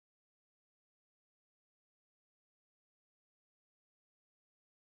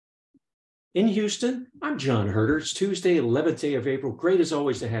In Houston, I'm John Herder. It's Tuesday, 11th day of April. Great as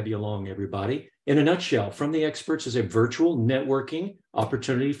always to have you along, everybody. In a nutshell, From the Experts is a virtual networking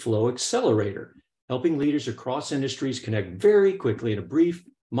opportunity flow accelerator, helping leaders across industries connect very quickly in a brief,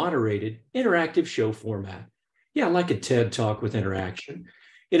 moderated, interactive show format. Yeah, like a TED Talk with interaction.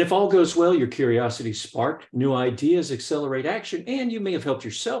 And if all goes well, your curiosity sparked, new ideas accelerate action, and you may have helped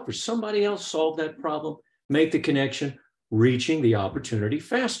yourself or somebody else solve that problem, make the connection, reaching the opportunity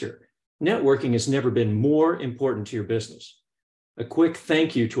faster. Networking has never been more important to your business. A quick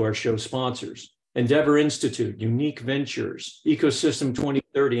thank you to our show sponsors, Endeavor Institute, Unique Ventures, Ecosystem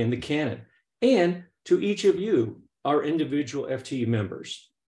 2030, and the Canon, and to each of you, our individual FTE members.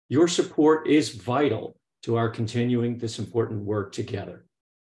 Your support is vital to our continuing this important work together.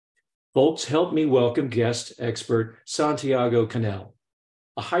 Folks, help me welcome guest expert Santiago Canal.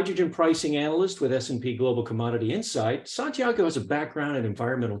 A hydrogen pricing analyst with S&P Global Commodity Insights, Santiago has a background in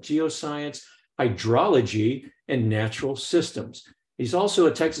environmental geoscience, hydrology, and natural systems. He's also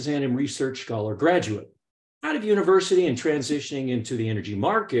a Texas A&M Research Scholar graduate. Out of university and transitioning into the energy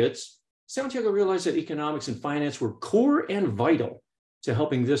markets, Santiago realized that economics and finance were core and vital to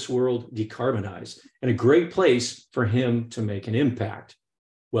helping this world decarbonize, and a great place for him to make an impact.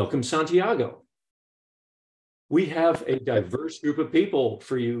 Welcome, Santiago. We have a diverse group of people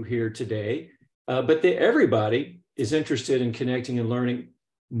for you here today, but everybody is interested in connecting and learning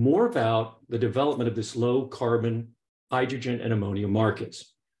more about the development of this low carbon hydrogen and ammonia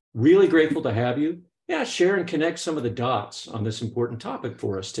markets. Really grateful to have you. Yeah, share and connect some of the dots on this important topic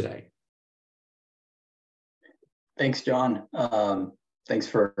for us today. Thanks, John. Thanks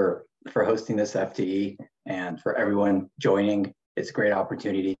for hosting this FTE, and for everyone joining. It's a great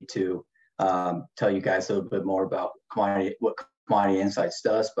opportunity to tell you guys a little bit more about what Commodity Insights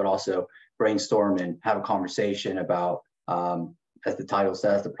does, but also brainstorm and have a conversation about, as the title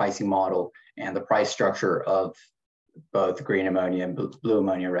says, the pricing model and the price structure of both green ammonia and blue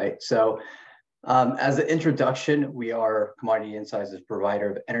ammonia, right? So as an introduction, we are Commodity Insights, as a provider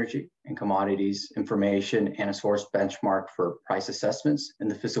of energy and commodities information and a source benchmark for price assessments in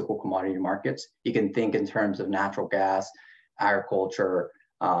the physical commodity markets. You can think in terms of natural gas, agriculture,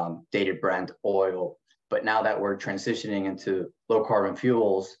 dated Brent oil, but now that we're transitioning into low carbon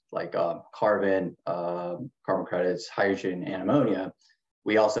fuels like carbon credits, hydrogen, and ammonia,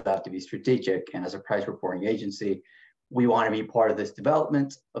 we also have to be strategic. And as a price reporting agency, we want to be part of this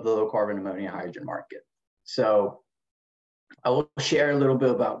development of the low carbon ammonia hydrogen market. So I will share a little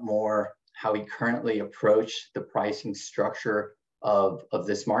bit about more how we currently approach the pricing structure of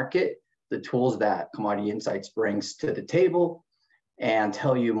this market, the tools that Commodity Insights brings to the table, and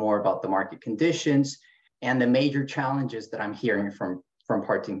tell you more about the market conditions and the major challenges that I'm hearing from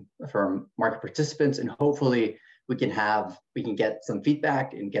market participants. And hopefully we can get some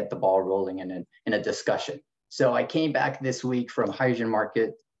feedback and get the ball rolling in a discussion. So I came back this week from Hydrogen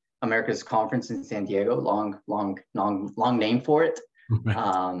Market America's conference in San Diego. Long name for it.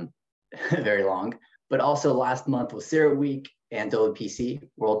 Very long. But also last month was CERA Week and WPC,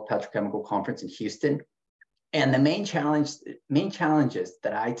 World Petrochemical Conference in Houston. And the main challenges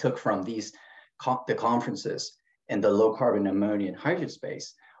that I took from the conferences in the low carbon ammonia and hydrogen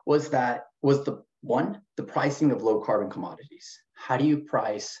space was the pricing of low carbon commodities. How do you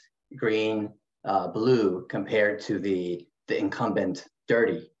price green, blue compared to the incumbent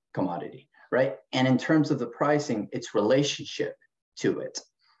dirty commodity, right? And in terms of the pricing, its relationship to it.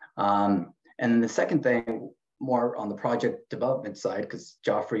 And the second thing, more on the project development side, because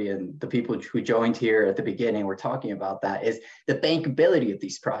Joffrey and the people who joined here at the beginning were talking about that, is the bankability of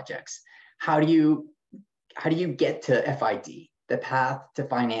these projects. How do you get to FID, the path to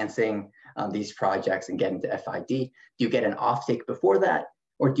financing these projects and getting to FID? Do you get an offtake before that,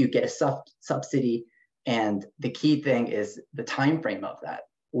 or do you get a subsidy? And the key thing is the time frame of that.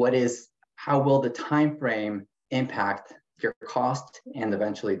 How will the time frame impact your cost and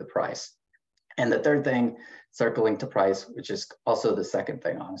eventually the price? And the third thing, circling to price, which is also the second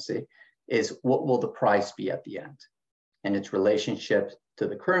thing, honestly, is what will the price be at the end, and its relationship to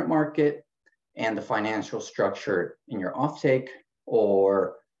the current market and the financial structure in your offtake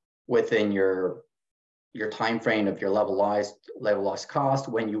or within your time frame of your levelized cost,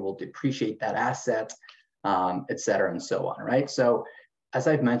 when you will depreciate that asset, et cetera, and so on, right? So as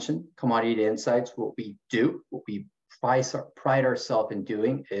I've mentioned, Commodity Insights, what we pride ourselves in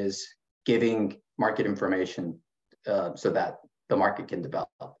doing is giving market information so that the market can develop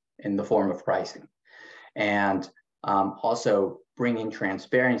in the form of pricing. And also bringing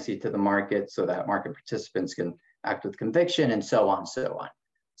transparency to the market so that market participants can act with conviction, and so on, so on.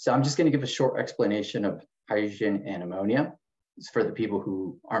 So I'm just going to give a short explanation of hydrogen and ammonia. for the people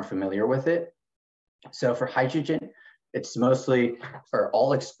who aren't familiar with it. So for hydrogen, it's mostly or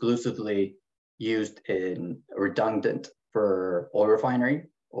all exclusively used in redundant for oil refinery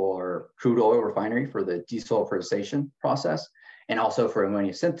or crude oil refinery for the desulfurization process, and also for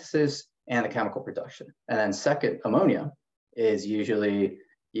ammonia synthesis and the chemical production. And then second, ammonia is usually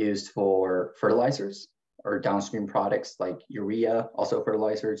used for fertilizers or downstream products like urea, also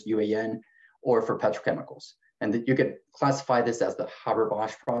fertilizers, UAN, or for petrochemicals. And you could classify this as the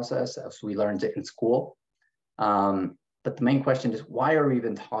Haber-Bosch process, as we learned it in school. But the main question is, why are we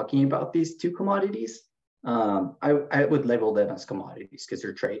even talking about these two commodities? I would label them as commodities because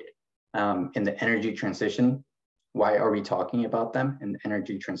they're traded. In the energy transition, why are we talking about them in the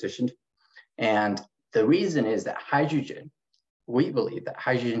energy transition? And the reason is that hydrogen, we believe that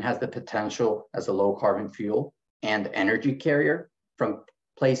hydrogen has the potential as a low carbon fuel and energy carrier from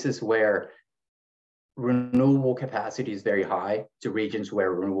places where renewable capacity is very high to regions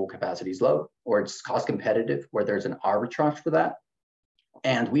where renewable capacity is low, or it's cost competitive, where there's an arbitrage for that.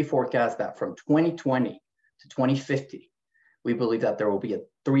 And we forecast that from 2020 to 2050, we believe that there will be a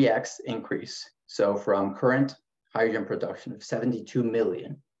 3x increase. So from current hydrogen production of 72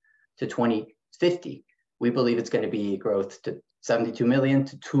 million to 2050, we believe it's going to be growth to 72 million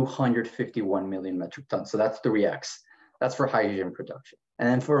to 251 million metric tons. So that's 3x. That's for hydrogen production. And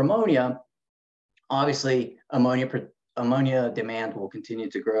then for ammonia, obviously, ammonia demand will continue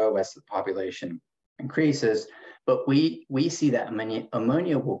to grow as the population increases, but we see that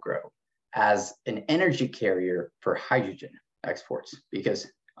ammonia will grow as an energy carrier for hydrogen exports,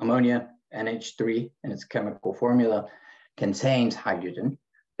 because ammonia, NH3, in its chemical formula, contains hydrogen.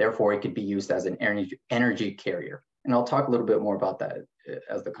 Therefore, it could be used as an energy carrier. And I'll talk a little bit more about that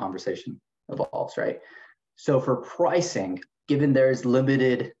as the conversation evolves, right? So for pricing, given there's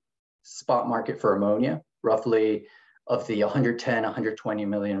limited spot market for ammonia, roughly of the 110, 120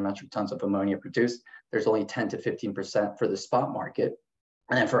 million metric tons of ammonia produced, there's only 10 to 15% for the spot market.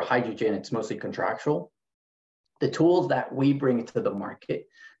 And then for hydrogen, it's mostly contractual. The tools that we bring to the market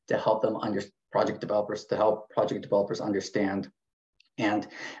to help them project developers understand and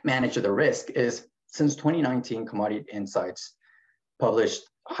manage the risk is, since 2019, Commodity Insights published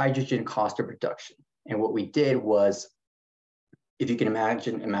hydrogen cost of production. And what we did was, if you can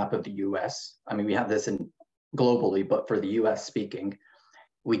imagine a map of the US, I mean, we have this in globally, but for the US speaking,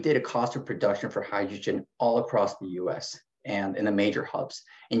 we did a cost of production for hydrogen all across the US and in the major hubs.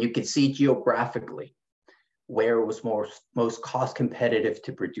 And you could see geographically where it was most cost competitive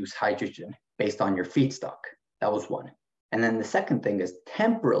to produce hydrogen based on your feedstock. That was one. And then the second thing is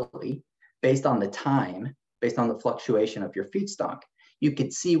temporally, based on the time, based on the fluctuation of your feedstock, you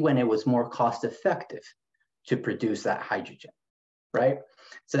could see when it was more cost effective to produce that hydrogen, right?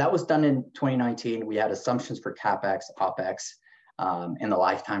 So that was done in 2019. We had assumptions for CapEx, OpEx in the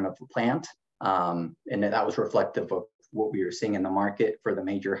lifetime of the plant. And that was reflective of what we were seeing in the market for the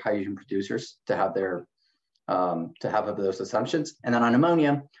major hydrogen producers to have their those assumptions. And then on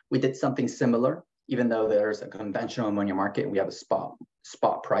ammonia, we did something similar, even though there's a conventional ammonia market and we have a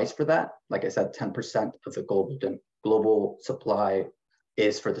spot price for that. Like I said, 10% of the global supply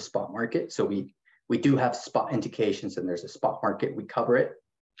is for the spot market. So we do have spot indications and there's a spot market, we cover it.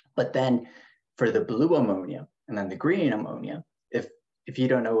 But then for the blue ammonia and then the green ammonia, if you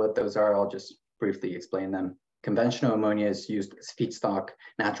don't know what those are, I'll just briefly explain them. Conventional ammonia is used as feedstock,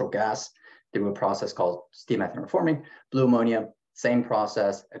 natural gas, through a process called steam methane reforming. Blue ammonia, same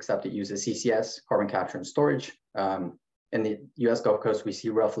process, except it uses CCS, carbon capture and storage. In the US Gulf Coast, we see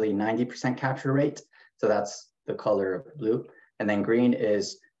roughly 90% capture rate. So that's the color of blue. And then green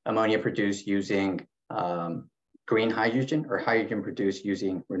is ammonia produced using green hydrogen or hydrogen produced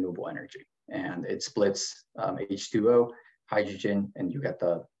using renewable energy. And it splits H2O, hydrogen, and you get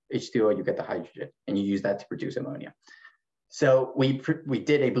the H2O, you get the hydrogen, and you use that to produce ammonia. So we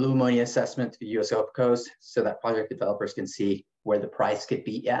did a blue ammonia assessment to the US Gulf Coast so that project developers can see where the price could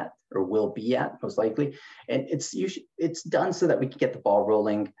be at or will be at, most likely. And it's done so that we can get the ball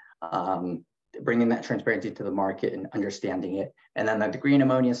rolling, bringing that transparency to the market and understanding it. And then on the green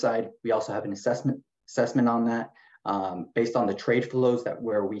ammonia side, we also have an assessment on that based on the trade flows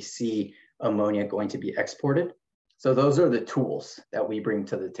where we see ammonia going to be exported. So those are the tools that we bring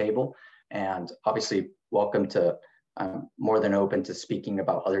to the table. And obviously, I'm more than open to speaking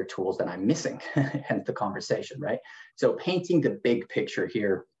about other tools that I'm missing, hence the conversation, right? So painting the big picture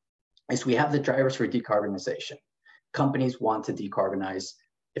here is we have the drivers for decarbonization. Companies want to decarbonize.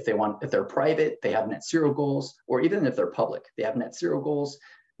 If they're private, they have net zero goals, or even if they're public, they have net zero goals,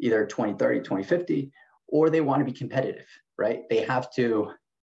 either 2030, 2050, or they want to be competitive, right? They want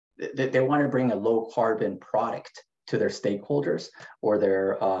to bring a low carbon product to their stakeholders or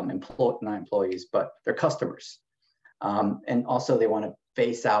their not employees, but their customers. And also they want to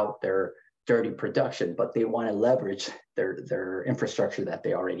phase out their dirty production, but they want to leverage their infrastructure that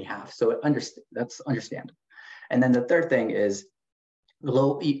they already have. So that's understandable. And then the third thing is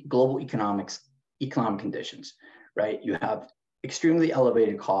global economic conditions, right? You have extremely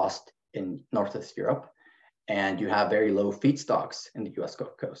elevated cost in Northwest Europe, and you have very low feedstocks in the US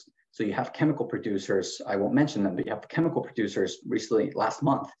Gulf Coast. So you have chemical producers, I won't mention them, but you have chemical producers recently, last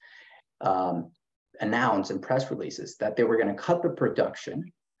month, announced in press releases that they were going to cut the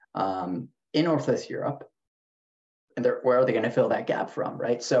production in Northwest Europe. And where are they going to fill that gap from,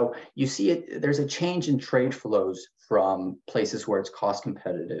 right? So you see there's a change in trade flows from places where it's cost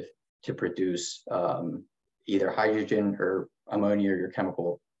competitive to produce either hydrogen or ammonia or your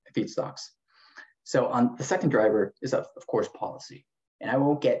chemical feedstocks. So on the second driver is of course policy. And I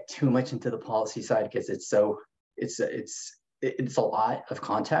won't get too much into the policy side because it's a lot of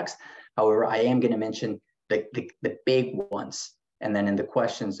context. However, I am going to mention the big ones. And then in the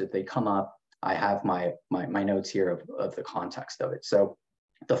questions, if they come up, I have my notes here of the context of it. So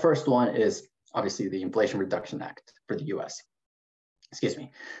the first one is obviously the Inflation Reduction Act for the US. Excuse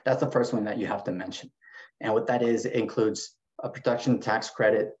me. That's the first one that you have to mention. And what that is, it includes a production tax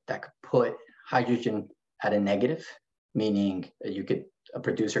credit that could put hydrogen at a negative, meaning a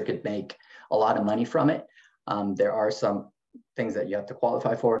producer could make a lot of money from it. There are some things that you have to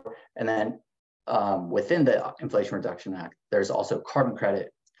qualify for. And then within the Inflation Reduction Act, there's also carbon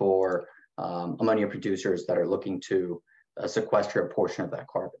credit for ammonia producers that are looking to sequester a portion of that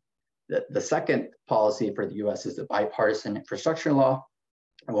carbon. The second policy for the US is the bipartisan infrastructure law.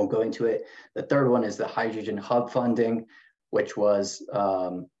 I won't go into it. The third one is the hydrogen hub funding, which was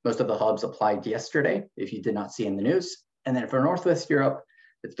most of the hubs applied yesterday, if you did not see in the news. And then for Northwest Europe,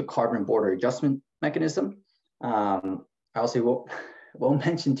 it's the carbon border adjustment mechanism. I also won't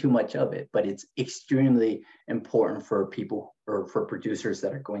mention too much of it, but it's extremely important for people or for producers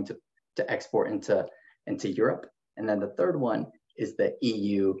that are going to export into Europe. And then the third one is the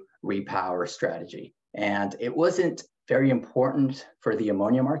EU repower strategy. And it wasn't very important for the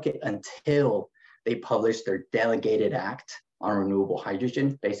ammonia market until they published their delegated act on renewable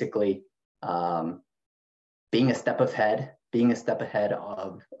hydrogen, basically being a step ahead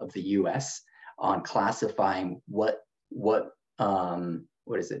of the US on classifying what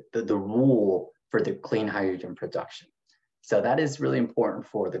is it, the rule for the clean hydrogen production. So that is really important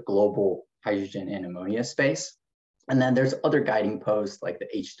for the global hydrogen and ammonia space. And then there's other guiding posts like the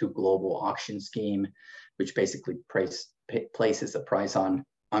H2 Global Auction Scheme, which basically places a price on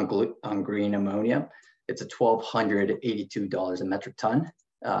green ammonia. It's $1,282 a metric ton.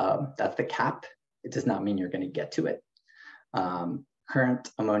 That's the cap. It does not mean you're going to get to it. Current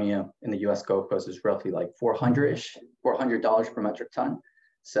ammonia in the US Gulf Coast is roughly like $400 per metric ton.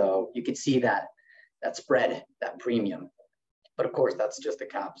 So you can see that spread, that premium. But of course, that's just a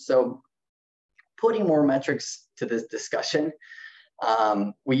cap. So putting more metrics to this discussion,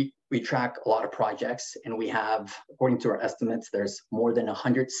 we track a lot of projects, and we have, according to our estimates, there's more than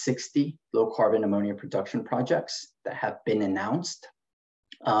 160 low carbon ammonia production projects that have been announced.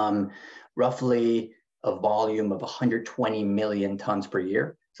 Roughly a volume of 120 million tons per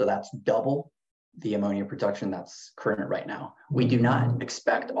year. So that's double the ammonia production that's current right now. We do not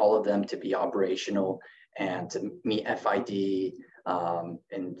expect all of them to be operational and to meet FID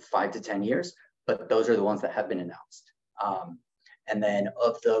in 5 to 10 years, but those are the ones that have been announced. And then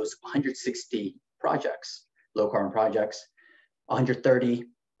of those 160 projects, low carbon projects, 130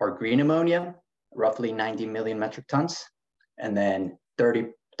 are green ammonia, roughly 90 million metric tons. And then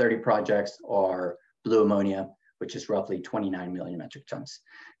 30 projects are blue ammonia, which is roughly 29 million metric tons.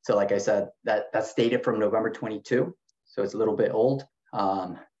 So like I said, that's data from November 22. So it's a little bit old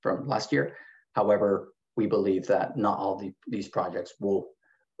from last year. However, we believe that not all these projects will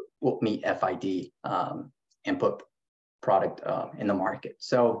meet FID and put product in the market.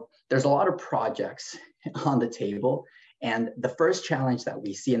 So there's a lot of projects on the table. And the first challenge that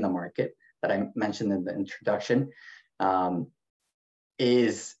we see in the market that I mentioned in the introduction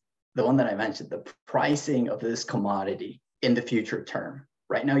is the one that I mentioned, the pricing of this commodity in the future term.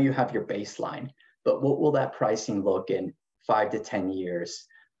 Right now you have your baseline, but what will that pricing look in 5 to 10 years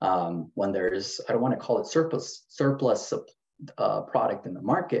when there's, I don't want to call it surplus product in the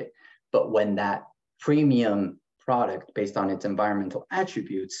market, but when that premium product based on its environmental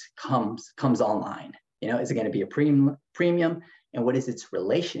attributes comes online. You know, is it going to be a premium, and what is its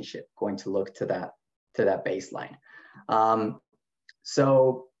relationship going to look to that baseline?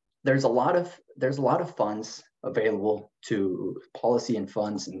 So there's a lot of funds available to policy and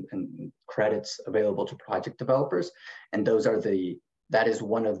funds and credits available to project developers. And that is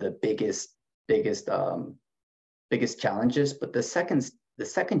one of the biggest challenges. But the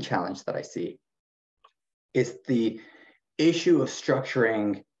second challenge that I see is the issue of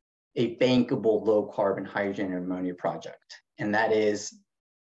structuring a bankable low carbon hydrogen and ammonia project. And that is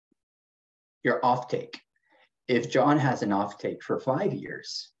your offtake. If John has an offtake for 5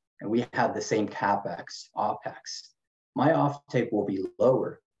 years and we have the same CapEx, OpEx, my offtake will be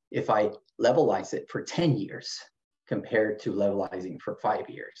lower if I levelize it for 10 years compared to levelizing for 5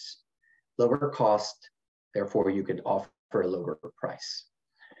 years. Lower cost, therefore you could offer a lower price.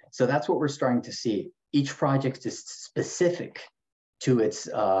 So that's what we're starting to see. Each project is specific to its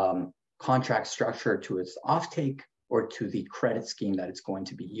contract structure, to its offtake, or to the credit scheme that it's going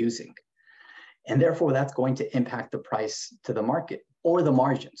to be using. And therefore, that's going to impact the price to the market or the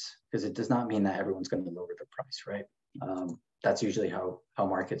margins, because it does not mean that everyone's going to lower the price, right? That's usually how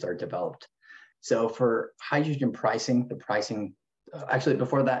markets are developed. So for hydrogen pricing, actually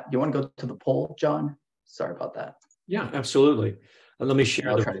before that, do you want to go to the poll, John? Sorry about that. Yeah, absolutely. Let me share.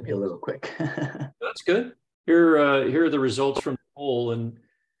 I'll try to be a little quick. That's good. Here are the results from the poll, and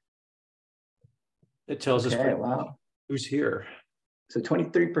it tells us who's here. So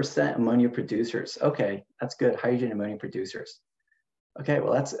 23% ammonia producers. Okay, that's good. Hydrogen ammonia producers. Okay,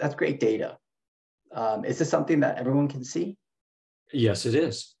 well, that's great data. Is this something that everyone can see? Yes, it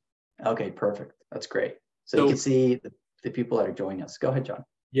is. Okay, perfect. That's great. So you can see the people that are joining us. Go ahead, John.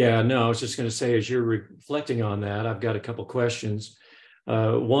 Yeah, no, I was just going to say, as you're reflecting on that, I've got a couple questions.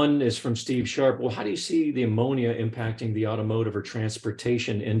 One is from Steve Sharp. Well, how do you see the ammonia impacting the automotive or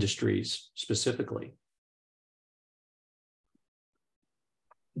transportation industries specifically?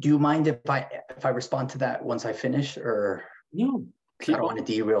 Do you mind if I respond to that once I finish, or no? I don't want to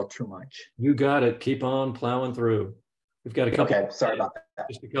derail too much. You got it. Keep on plowing through. We've got a couple. Okay, sorry about that.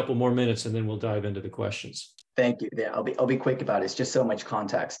 Just a couple more minutes, and then we'll dive into the questions. Thank you. Yeah, I'll be quick about it. It's just so much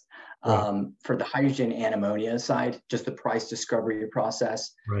context. Right. For the hydrogen and ammonia side, just the price discovery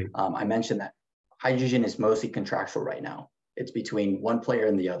process. Right. I mentioned that hydrogen is mostly contractual right now. It's between one player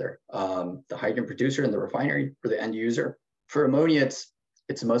and the other, the hydrogen producer and the refinery for the end user. For ammonia,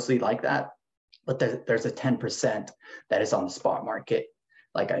 it's mostly like that, but there's a 10% that is on the spot market,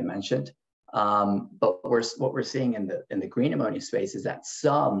 like I mentioned. But what we're seeing in the green ammonia space is that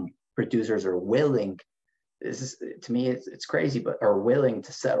some producers are willing. To me, it's crazy, but are willing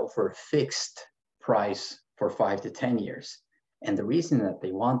to settle for a fixed price for 5 to 10 years. And the reason that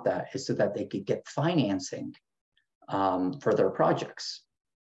they want that is so that they could get financing for their projects.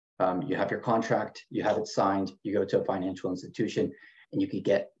 You have your contract, you have it signed, you go to a financial institution, and you could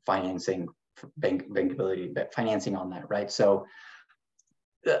get financing, bankability, financing on that, right? So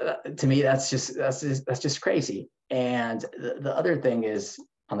to me, that's just crazy. And the other thing is,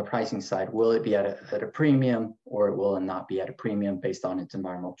 on the pricing side, will it be at a premium, or will it not be at a premium based on its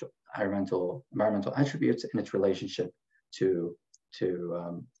environmental attributes and its relationship to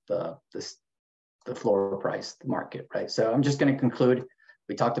the floor price, the market, right? So I'm just going to conclude.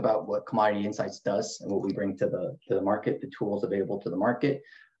 We talked about what Commodity Insights does and what we bring to the market, the tools available to the market,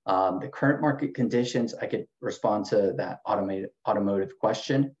 the current market conditions. I could respond to that automotive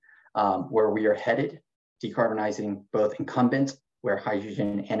question, where we are headed, decarbonizing both incumbent, where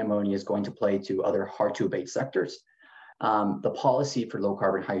hydrogen and ammonia is going to play to other hard-to-abate sectors. The policy for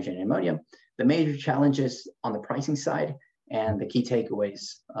low-carbon hydrogen and ammonia, the major challenges on the pricing side, and the key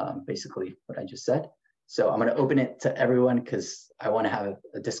takeaways, basically what I just said. So I'm going to open it to everyone because I want to have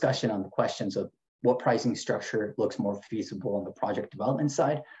a discussion on the questions of what pricing structure looks more feasible on the project development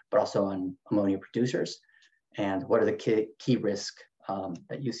side, but also on ammonia producers, and what are the key risks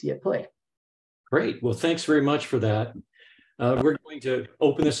that you see at play. Great. Well, thanks very much for that. We're going to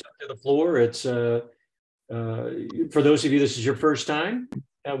open this up to the floor. It's for those of you, this is your first time.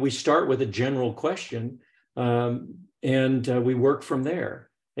 We start with a general question, and we work from there.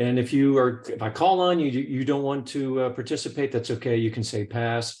 And if I call on you, you don't want to participate, that's okay. You can say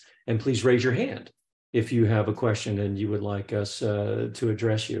pass, and please raise your hand if you have a question and you would like us to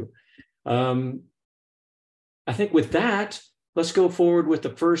address you. I think with that, let's go forward with the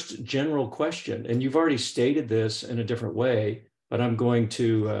first general question. And you've already stated this in a different way, but I'm going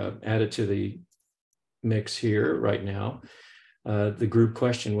to add it to the mix here right now. The group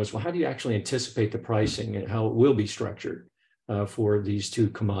question was, well, how do you actually anticipate the pricing and how it will be structured for these two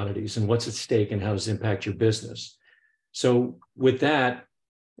commodities, and what's at stake and how does it impact your business? So with that,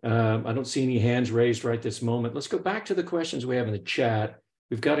 I don't see any hands raised right this moment. Let's go back to the questions we have in the chat.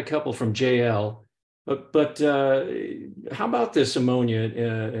 We've got a couple from JL. But how about this ammonia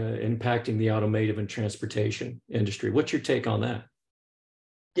impacting the automotive and transportation industry? What's your take on that?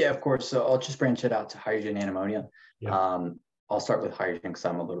 Yeah, of course. So I'll just branch it out to hydrogen and ammonia. Yeah. I'll start with hydrogen because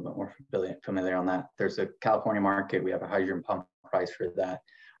I'm a little bit more familiar on that. There's a California market. We have a hydrogen pump price for that.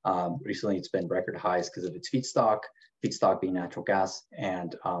 Recently, it's been record highs because of its feedstock being natural gas,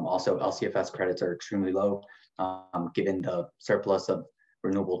 and also LCFS credits are extremely low given the surplus of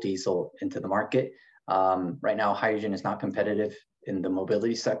renewable diesel into the market. Right now, hydrogen is not competitive in the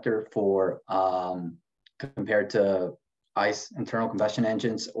mobility sector for compared to ICE internal combustion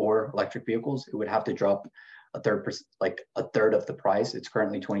engines or electric vehicles. It would have to drop a third of the price. It's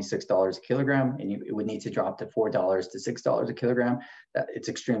currently $26 a kilogram, and it would need to drop to $4 to $6 a kilogram. It's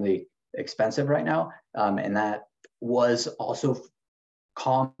extremely expensive right now, and that was also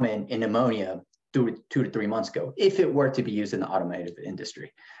common in ammonia 2 to 3 months ago, if it were to be used in the automotive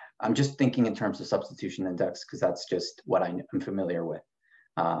industry. I'm just thinking in terms of substitution index because that's just what I'm familiar with.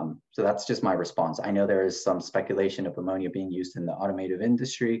 So that's just my response. I know there is some speculation of ammonia being used in the automotive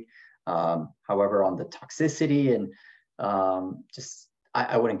industry. However, on the toxicity and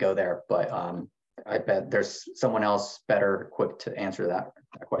I wouldn't go there, but I bet there's someone else better equipped to answer that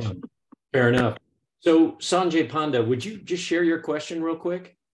question. Fair enough. So Sanjay Panda, would you just share your question real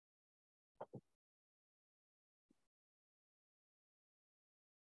quick?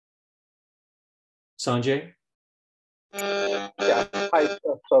 Sanjay? Yeah, hi,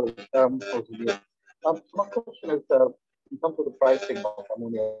 sorry. My question is, in terms of the pricing of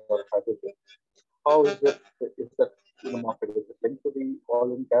ammonia or hydrogen, how is it, is that in the market, is it linked to the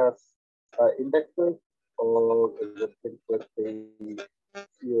oil and gas indexes, or is it linked with the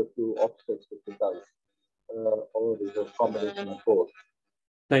CO2 offtakes with the guys, or is it a combination of both?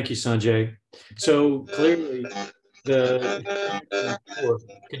 Thank you, Sanjay. So clearly, could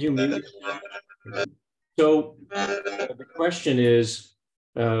you mute yourself? So the question is,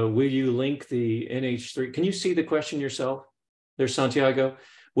 will you link the NH3? Can you see the question yourself there, Santiago?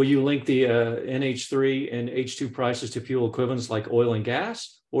 Will you link the NH3 and H2 prices to fuel equivalents like oil and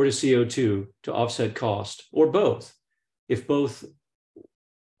gas, or to CO2 to offset cost, or both? If both,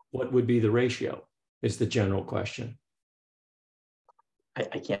 what would be the ratio is the general question.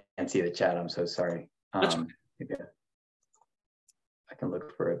 I can't see the chat. I'm so sorry. Maybe I can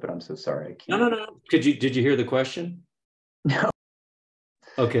look for it, but I'm so sorry. I can't. No. Did you hear the question? No.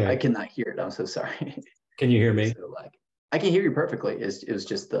 Okay. I cannot hear it. I'm so sorry. Can you hear me? So, I can hear you perfectly. It was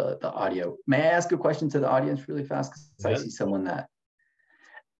just the audio. May I ask a question to the audience really fast? Because I see someone that.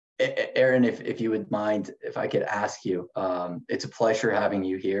 Aaron, if you would mind, if I could ask you, it's a pleasure having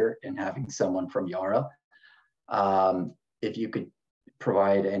you here and having someone from Yara. If you could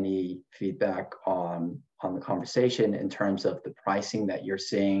provide any feedback on the conversation in terms of the pricing that you're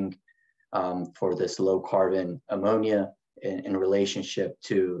seeing for this low carbon ammonia in relationship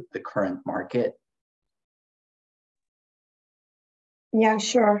to the current market. Yeah,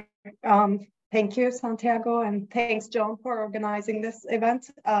 sure. Thank you, Santiago, and thanks, John, for organizing this event.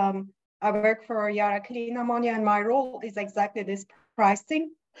 I work for Yara Clean Ammonia, and my role is exactly this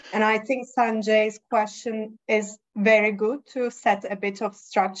pricing. And I think Sanjay's question is very good to set a bit of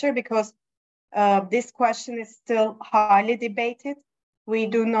structure, because this question is still highly debated. We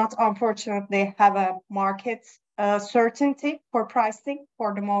do not, unfortunately, have a market certainty for pricing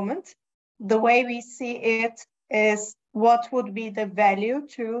for the moment. The way we see it is what would be the value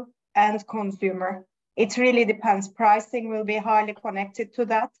to end consumer. It really depends. Pricing will be highly connected to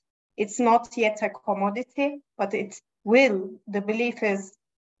that. It's not yet a commodity, but it will. The belief is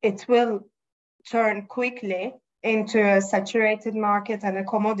it will turn quickly into a saturated market and a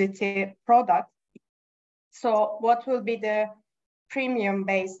commodity product. So what will be the premium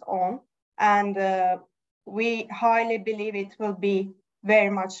based on? And we highly believe it will be very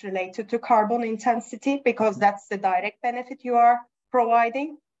much related to carbon intensity, because that's the direct benefit you are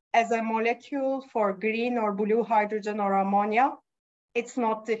providing. As a molecule for green or blue hydrogen or ammonia, it's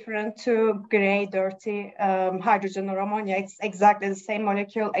not different to gray, dirty hydrogen or ammonia. It's exactly the same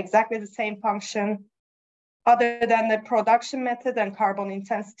molecule, exactly the same function. Other than the production method and carbon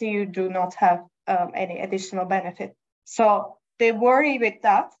intensity, you do not have any additional benefit. So the worry with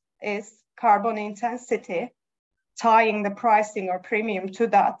that is carbon intensity, tying the pricing or premium to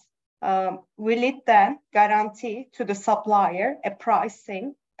that. Will it then guarantee to the supplier a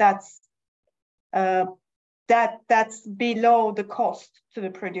pricing that's below the cost to the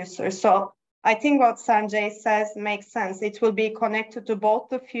producer? So I think what Sanjay says makes sense. It will be connected to both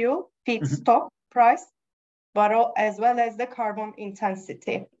the fuel feedstock price, but as well as the carbon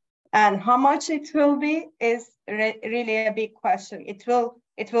intensity. And how much it will be is really a big question. It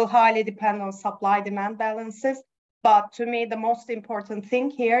It will highly depend on supply-demand balances. But to me, the most important thing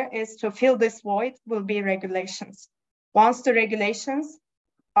here is to fill this void will be regulations. Once the regulations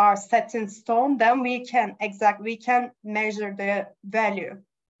are set in stone, then we can measure the value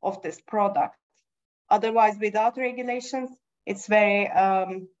of this product. Otherwise, without regulations, it's very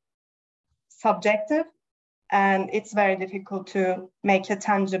subjective, and it's very difficult to make a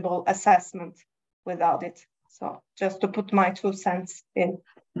tangible assessment without it. So just to put my 2 cents in.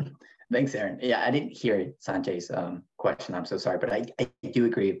 Thanks, Erin. Yeah, I didn't hear Sanjay's question. I'm so sorry, but I do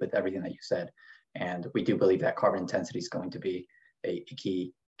agree with everything that you said. And we do believe that carbon intensity is going to be a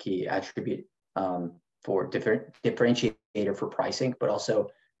key attribute for differentiator for pricing, but also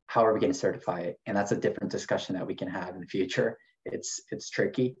how are we going to certify it? And that's a different discussion that we can have in the future. It's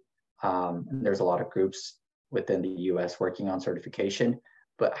tricky. There's a lot of groups within the US working on certification,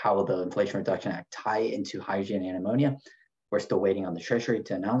 but how will the Inflation Reduction Act tie into hydrogen and ammonia? We're still waiting on the Treasury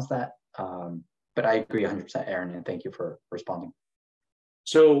to announce that. But I agree 100%, Erin, and thank you for responding.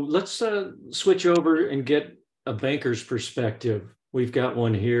 So let's switch over and get a banker's perspective. We've got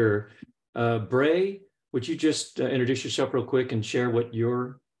one here. Bray, would you just introduce yourself real quick and share what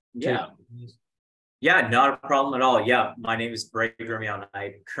your take is? Yeah, not a problem at all. Yeah, my name is Bray Grimion.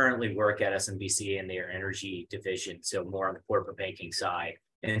 I currently work at SMBC in their energy division, so more on the corporate banking side.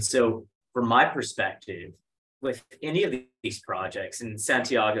 And so from my perspective, with any of these projects, and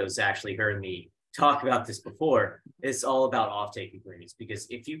Santiago's actually heard me talk about this before, it's all about offtake agreements, because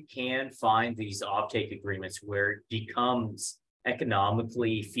if you can find these offtake agreements where it becomes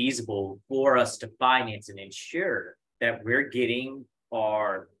economically feasible for us to finance and ensure that we're getting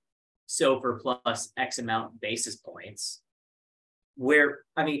our SOFR plus X amount basis points, where,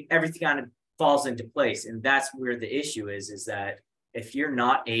 I mean, everything kind of falls into place. And that's where the issue is that if you're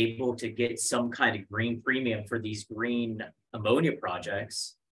not able to get some kind of green premium for these green ammonia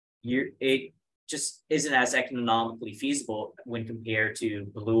projects, it just isn't as economically feasible when compared to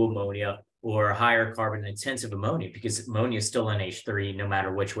blue ammonia or higher carbon intensive ammonia, because ammonia is still an H3 no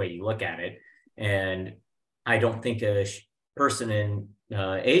matter which way you look at it. And I don't think a person in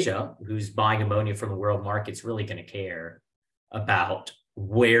Asia who's buying ammonia from the world market's really going to care about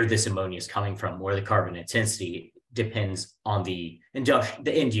where this ammonia is coming from, where the carbon intensity depends on the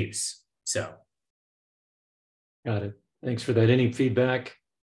end use. So. Got it. Thanks for that. Any feedback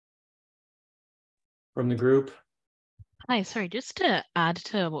from the group? Hi, sorry, just to add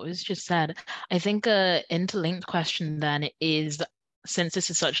to what was just said, I think an interlinked question then is, since this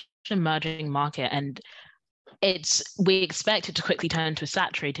is such an emerging market and we expect it to quickly turn to a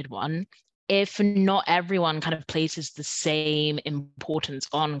saturated one, if not everyone kind of places the same importance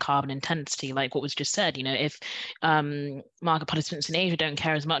on carbon intensity, like what was just said, you know, if market participants in Asia don't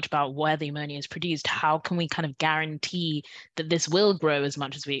care as much about where the ammonia is produced, how can we kind of guarantee that this will grow as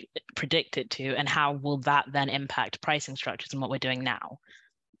much as we predict it to, and how will that then impact pricing structures and what we're doing now?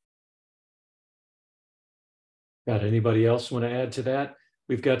 Got it. Anybody else want to add to that?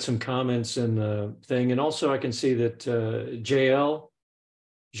 We've got some comments in the thing, and also I can see that JL,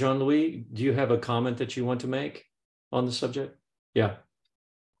 Jean-Louis, do you have a comment that you want to make on the subject? Yeah.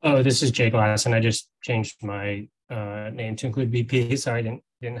 Oh, this is Jay Glass, and I just changed my name to include BP. Sorry, I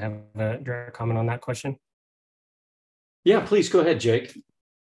didn't have a direct comment on that question. Yeah, please go ahead, Jake.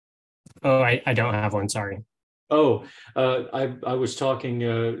 Oh, I don't have one. Sorry. Oh, I was talking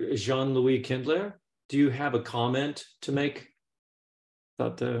Jean-Louis Kindler. Do you have a comment to make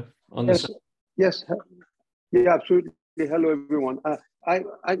about on this? Yes. Yeah, absolutely. Hello, everyone.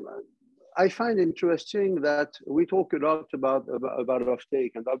 I find interesting that we talk a lot about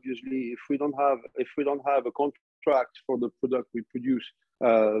offtake, and obviously, if we don't have a contract for the product we produce,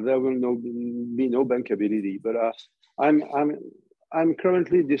 there will be no bankability. But I'm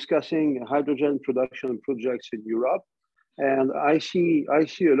currently discussing hydrogen production projects in Europe, and I see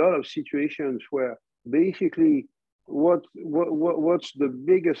a lot of situations where basically what's the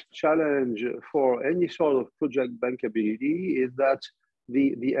biggest challenge for any sort of project bankability is that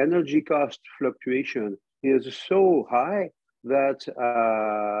the energy cost fluctuation is so high that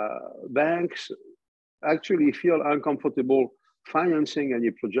banks actually feel uncomfortable financing any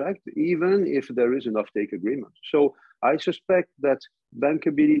project, even if there is an offtake agreement. So I suspect that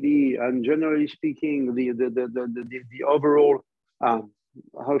bankability and, generally speaking, the overall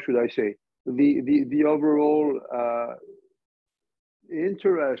how should I say, the overall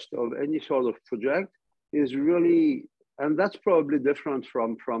interest of any sort of project is really, and that's probably different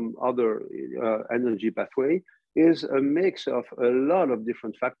from other energy pathway, is a mix of a lot of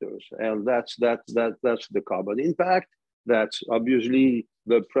different factors, and that's the carbon impact. That's obviously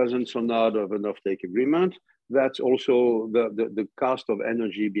the presence or not of an offtake agreement. that's also the cost of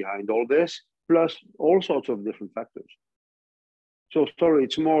energy behind all this, plus all sorts of different factors. So sorry,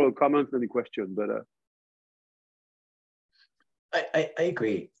 it's more a comment than a question, but I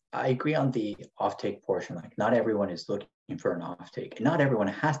agree. I agree on the offtake portion. Like, not everyone is looking for an offtake, and not everyone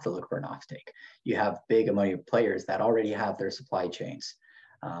has to look for an offtake. You have big ammonia players that already have their supply chains,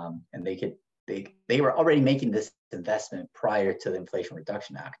 and they were already making this investment prior to the Inflation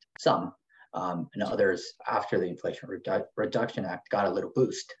Reduction Act. Some, and others after the Inflation Reduction Act got a little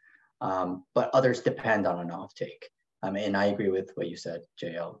boost, but others depend on an offtake. And I agree with what you said,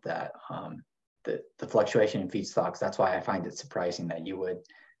 JL, that the fluctuation in feedstocks. That's why I find it surprising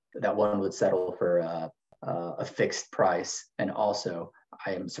that one would settle for a fixed price. And also,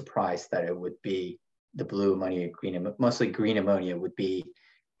 I am surprised that it would be the blue ammonia, mostly green ammonia would be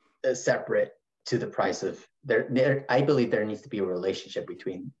separate to the price of there. I believe there needs to be a relationship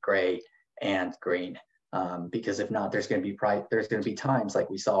between gray and green, because if not, there's going to be times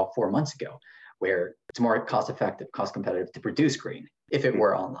like we saw 4 months ago where it's more cost competitive to produce green if it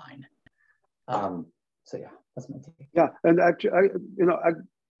were online. So yeah, that's my take. Yeah, and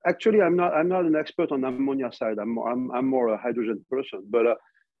actually, I'm not an expert on the ammonia side. I'm more a hydrogen person. But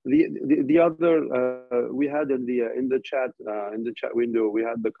the other we had in the chat window, we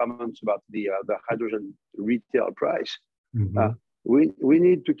had the comments about the hydrogen retail price. Mm-hmm. We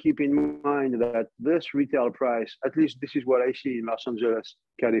need to keep in mind that this retail price, at least this is what I see in Los Angeles,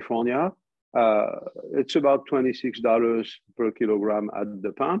 California. It's about $26 per kilogram at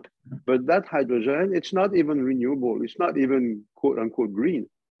the pump, but that hydrogen, it's not even renewable. It's not even quote unquote green.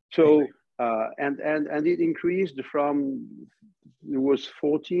 So, and it increased from, it was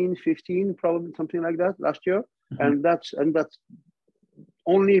 14, 15, probably something like that last year. Mm-hmm. And that's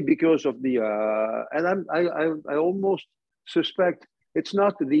only because of the, and I almost suspect it's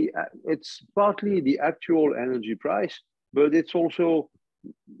partly the actual energy price, but it's also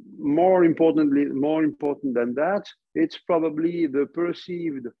more important than that, it's probably the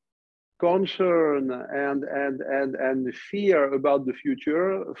perceived concern and fear about the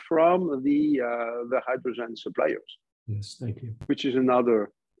future from the hydrogen suppliers. Yes, thank you. Which is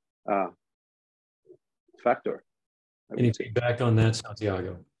another factor. Any feedback on that,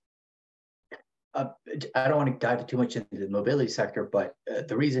 Santiago? I don't want to dive too much into the mobility sector, but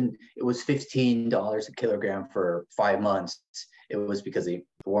the reason it was $15 a kilogram for 5 months, it was because the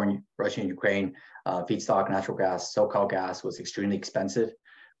war in Russia and Ukraine, feedstock, natural gas, so-called gas was extremely expensive,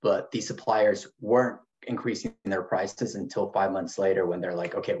 but these suppliers weren't increasing their prices until 5 months later, when they're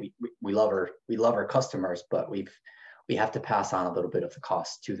like, okay, we love our customers, but we have to pass on a little bit of the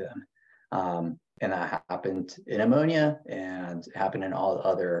cost to them. And that happened in ammonia and happened in all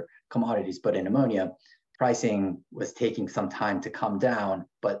other commodities. But in ammonia, pricing was taking some time to come down,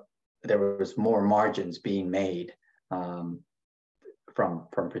 but there was more margins being made from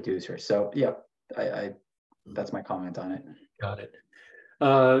producers. So yeah, I that's my comment on it. Got it.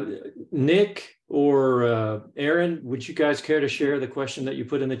 Nick or Aaron, would you guys care to share the question that you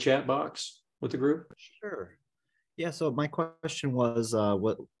put in the chat box with the group? Sure. Yeah, so my question was,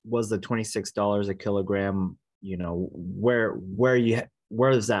 what was the $26 a kilogram? You know, where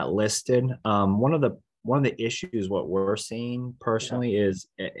is that listed? One of the issues what we're seeing personally is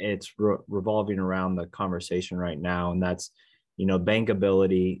it's revolving around the conversation right now, and that's, you know,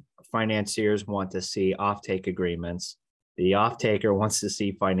 bankability. Financiers want to see offtake agreements. The offtaker wants to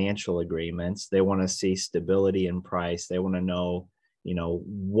see financial agreements. They want to see stability in price. They want to know, you know,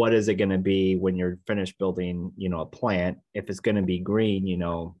 what is it going to be when you're finished building, you know, a plant? If it's going to be green, you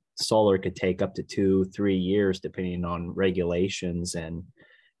know, solar could take up to 2-3 years, depending on regulations and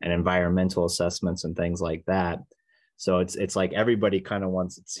environmental assessments and things like that. So it's like everybody kind of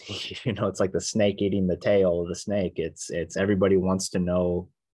wants it, you know, it's like the snake eating the tail of the snake. It's everybody wants to know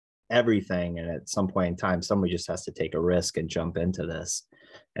everything. And at some point in time, somebody just has to take a risk and jump into this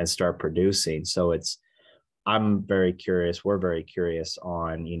and start producing. So I'm very curious. We're very curious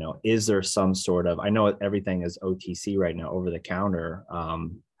on, you know, is there some sort of, I know everything is OTC right now, over the counter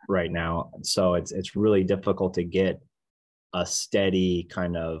right now. So it's really difficult to get a steady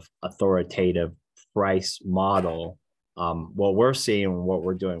kind of authoritative price model. What we're seeing, what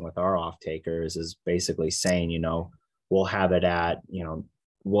we're doing with our off takers is basically saying, you know, we'll have it at, you know,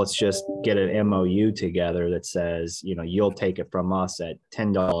 let's just get an MOU together that says, you know, you'll take it from us at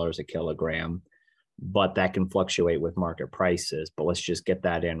 $10 a kilogram. But that can fluctuate with market prices. But let's just get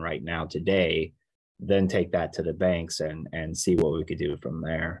that in right now today, then take that to the banks and see what we could do from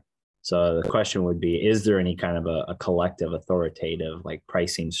there. So the question would be, is there any kind of a collective authoritative like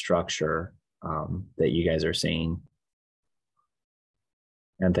pricing structure that you guys are seeing?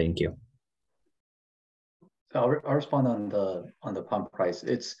 And thank you. I'll respond on the pump price.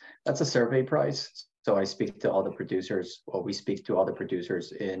 That's a survey price. So I speak to all the producers, or we speak to all the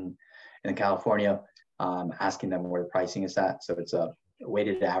producers in California, asking them where the pricing is at. So it's a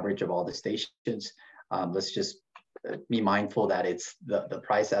weighted average of all the stations. Let's just be mindful that it's the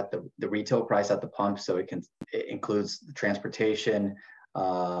price at the retail price at the pump. So it includes the transportation,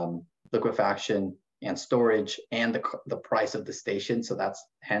 liquefaction, and storage, and the price of the station. So that's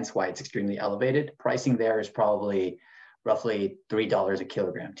hence why it's extremely elevated. Pricing there is probably roughly $3 a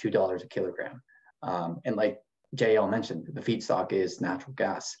kilogram, $2 a kilogram. And like JL mentioned, the feedstock is natural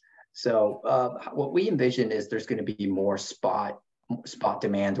gas. So what we envision is there's going to be more spot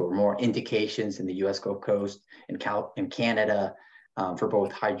demand, or more indications in the US Gulf Coast and Canada, for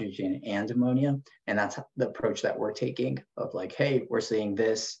both hydrogen and ammonia. And that's the approach that we're taking, of like, hey, we're seeing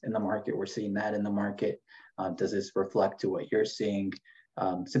this in the market, we're seeing that in the market. Does this reflect to what you're seeing?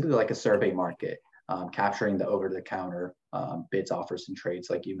 Simply like a survey market, capturing the over-the-counter bids, offers, and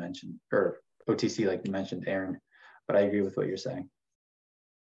trades, like you mentioned, or OTC, like you mentioned, Aaron. But I agree with what you're saying.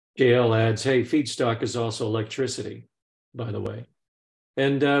 JL adds, hey, feedstock is also electricity, by the way.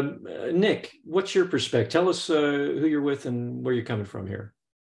 And Nick, what's your perspective? Tell us who you're with and where you're coming from here.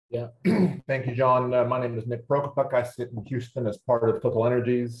 Yeah, thank you, John. My name is Nick Prokopuk. I sit in Houston as part of Total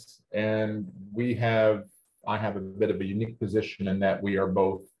Energies, and I have a bit of a unique position in that we are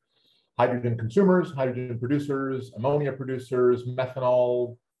both hydrogen consumers, hydrogen producers, ammonia producers,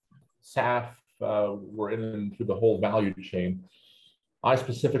 methanol, SAF. We're in through the whole value chain. I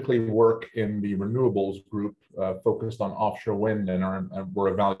specifically work in the renewables group, focused on offshore wind, and we're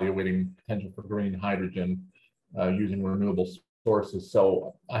evaluating potential for green hydrogen using renewable sources.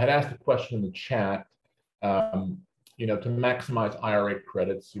 So I had asked a question in the chat. To maximize IRA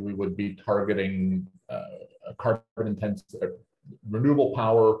credits, we would be targeting a carbon intensive renewable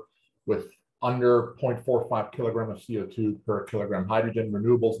power with under 0.45 kilogram of CO2 per kilogram hydrogen.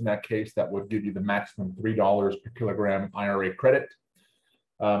 Renewables, in that case, that would give you the maximum $3 per kilogram IRA credit.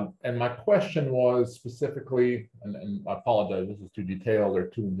 And my question was specifically, and I apologize, this is too detailed or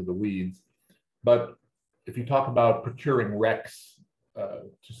too into the weeds, but if you talk about procuring RECs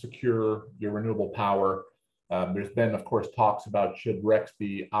to secure your renewable power, there's been, of course, talks about should RECs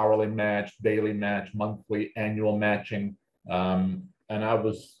be hourly matched, daily match, monthly, annual matching. And I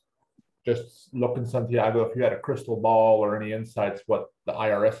was just looking, Santiago, if you had a crystal ball or any insights, what the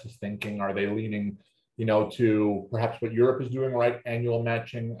IRS is thinking. Are they leaning to perhaps what Europe is doing, right? Annual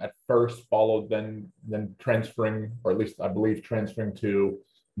matching at first, followed then transferring, or at least I believe transferring to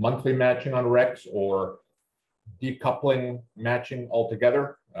monthly matching on RECs, or decoupling matching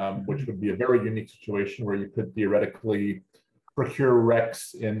altogether, which would be a very unique situation where you could theoretically procure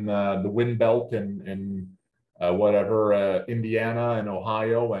RECs in the wind belt in Indiana and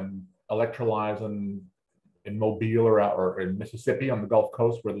Ohio, and electrolyze in Mobile or in Mississippi on the Gulf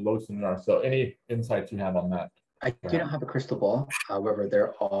Coast where the load centers are. So any insights you have on that? I do not have a crystal ball. However,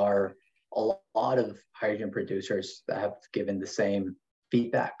 there are a lot of hydrogen producers that have given the same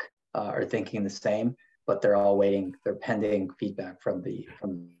feedback, or thinking the same, but they're all waiting. They're pending feedback from the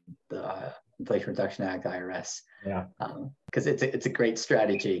Inflation Reduction Act, IRS. Yeah. Because it's a great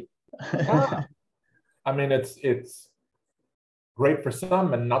strategy. I mean, it's great for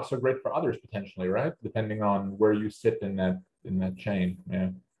some and not so great for others potentially, right? Depending on where you sit in that chain. Yeah.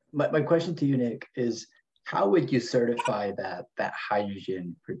 My question to you, Nick, is how would you certify that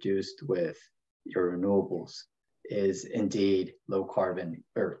hydrogen produced with your renewables is indeed low carbon,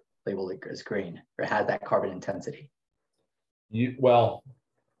 or labeled as green, or has that carbon intensity?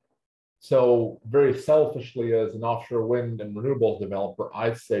 So very selfishly, as an offshore wind and renewables developer,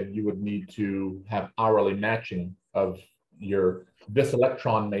 I said you would need to have hourly matching of this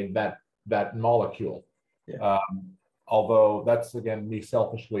electron made that molecule. Yeah. Although that's, again, me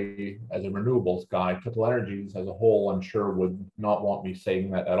selfishly as a renewables guy. Total Energies as a whole, I'm sure, would not want me saying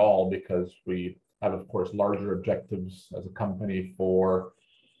that at all, because we have, of course, larger objectives as a company for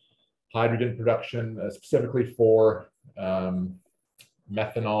hydrogen production, specifically for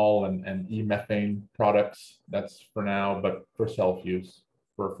methanol and e-methane products. That's for now, but for self-use,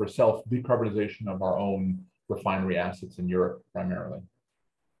 for self-decarbonization of our own refinery assets in Europe primarily.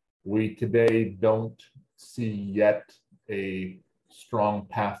 We today don't see yet a strong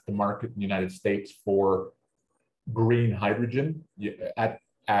path to market in the United States for green hydrogen at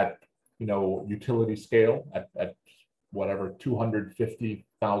utility scale at whatever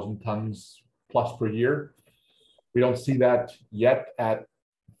 250,000 tons plus per year. We don't see that yet at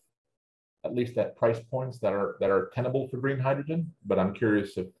least at price points that are tenable for green hydrogen, but I'm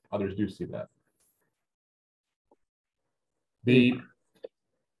curious if others do see that.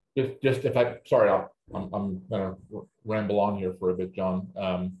 I'll I'm going to ramble on here for a bit, John.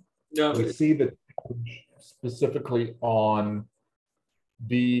 No, we see that specifically on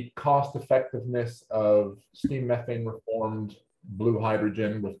the cost effectiveness of steam methane reformed blue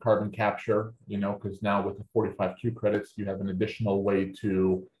hydrogen with carbon capture, because now with the 45Q credits, you have an additional way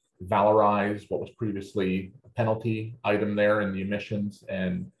to valorize what was previously a penalty item there in the emissions,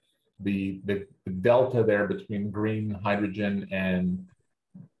 and the delta there between green hydrogen and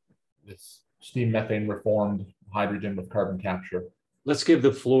this steam methane reformed hydrogen with carbon capture. Let's give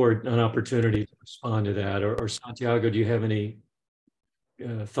the floor an opportunity to respond to that. Or Santiago, do you have any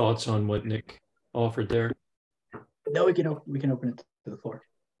thoughts on what Nick offered there? No, we can open it to the floor.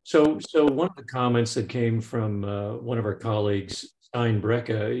 So one of the comments that came from one of our colleagues, Stein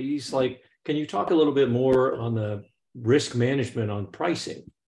Brecke, he's like, can you talk a little bit more on the risk management on pricing?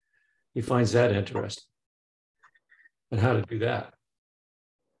 He finds that interesting and how to do that.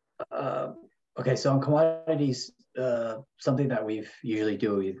 Okay, so on commodities, something that we usually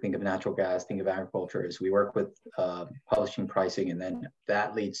do, you think of natural gas, think of agriculture, is we work with publishing pricing, and then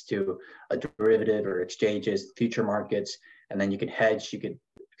that leads to a derivative or exchanges, future markets, and then you can hedge, you can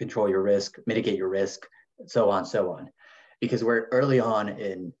control your risk, mitigate your risk, so on. Because we're early on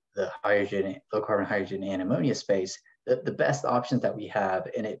in the hydrogen, low carbon hydrogen and ammonia space, the best options that we have,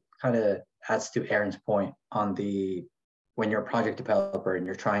 and it kind of adds to Aaron's point on when you're a project developer and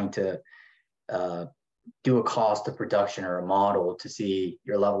you're trying to do a cost of production or a model to see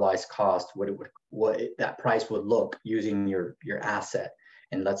your levelized cost, what that price would look using your asset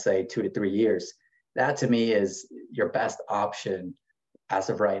in, let's say, 2 to 3 years. That to me is your best option as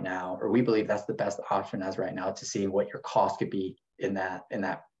of right now, or we believe that's the best option as right now to see what your cost could be in the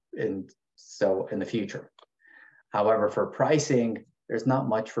future. However, for pricing, there's not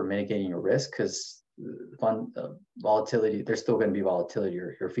much for mitigating your risk because volatility, there's still going to be volatility.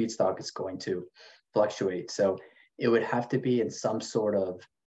 Your feedstock is going to fluctuate. So it would have to be in some sort of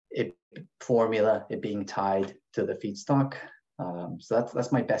formula, it being tied to the feedstock. So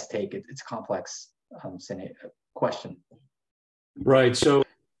that's my best take. It's a complex question. Right. So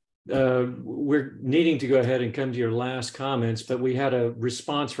we're needing to go ahead and come to your last comments, but we had a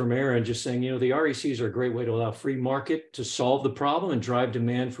response from Aaron just saying, the RECs are a great way to allow free market to solve the problem and drive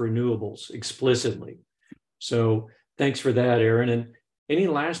demand for renewables explicitly. So thanks for that, Aaron. And any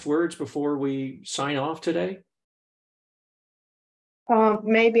last words before we sign off today?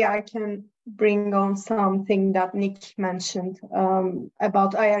 Maybe I can bring on something that Nick mentioned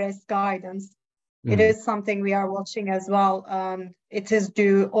about IRS guidance. It is something we are watching as well. It is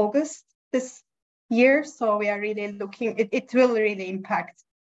due August this year, so we are really looking. It will really impact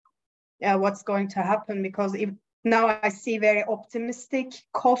what's going to happen, because now I see very optimistic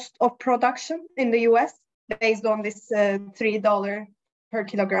cost of production in the US based on this $3 per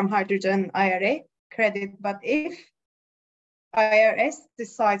kilogram hydrogen IRA credit. But if IRS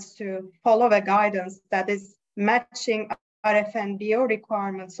decides to follow a guidance that is matching RFNBO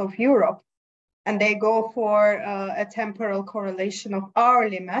requirements of Europe, and they go for a temporal correlation of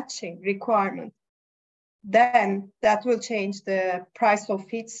hourly matching requirement, then that will change the price of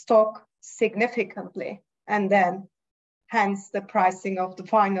feedstock significantly, and then hence the pricing of the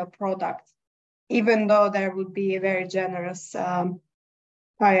final product, even though there would be a very generous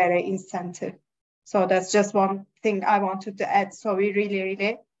IRA incentive. So that's just one thing I wanted to add. So we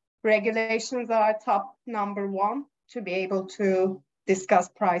really, regulations are top number one to be able to discuss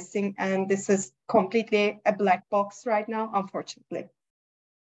pricing, and this is completely a black box right now, unfortunately.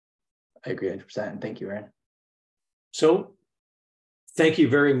 I agree 100%, and thank you, Aaron. So thank you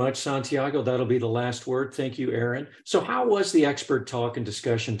very much, Santiago. That'll be the last word. Thank you, Aaron. So how was the expert talk and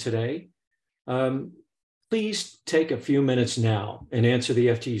discussion today? Please take a few minutes now and answer the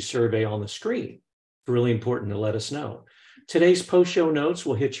FTE survey on the screen. It's really important to let us know. Today's post-show notes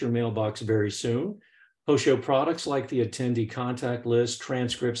will hit your mailbox very soon. Post-show products like the attendee contact list,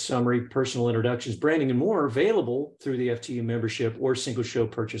 transcripts, summary, personal introductions, branding, and more are available through the FTE membership or single show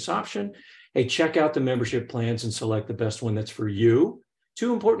purchase option. Hey, check out the membership plans and select the best one that's for you.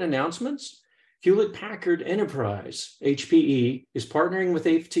 2 important announcements. Hewlett-Packard Enterprise, HPE, is partnering with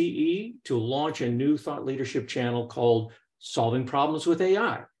FTE to launch a new thought leadership channel called Solving Problems with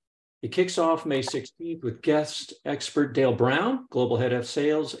AI. It kicks off May 16th with guest expert Dale Brown, Global Head of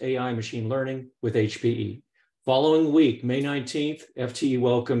Sales, AI Machine Learning with HPE. Following week, May 19th, FTE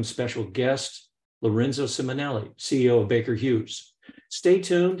welcomes special guest Lorenzo Simonelli, CEO of Baker Hughes. Stay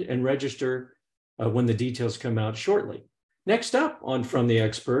tuned and register when the details come out shortly. Next up on From the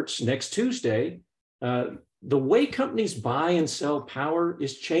Experts, next Tuesday, the way companies buy and sell power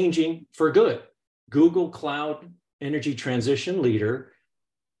is changing for good. Google Cloud Energy Transition leader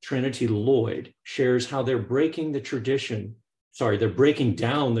Trinity Lloyd shares how they're breaking down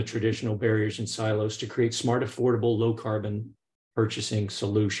the traditional barriers and silos to create smart, affordable, low carbon purchasing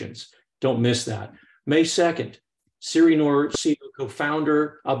solutions. Don't miss that. May 2nd, Sirinor CEO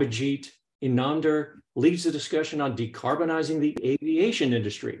co-founder Abhijit Inamdar leads the discussion on decarbonizing the aviation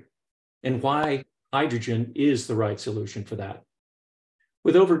industry and why hydrogen is the right solution for that.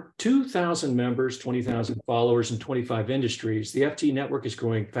 With over 2,000 members, 20,000 followers, and 25 industries, the FT network is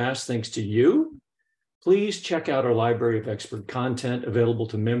growing fast thanks to you. Please check out our library of expert content available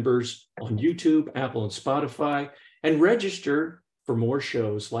to members on YouTube, Apple, and Spotify, and register for more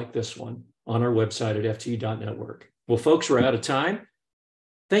shows like this one on our website at ft.network. Well, folks, we're out of time.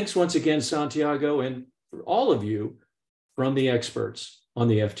 Thanks once again, Santiago, and for all of you from the experts on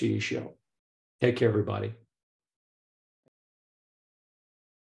the FTE show. Take care, everybody.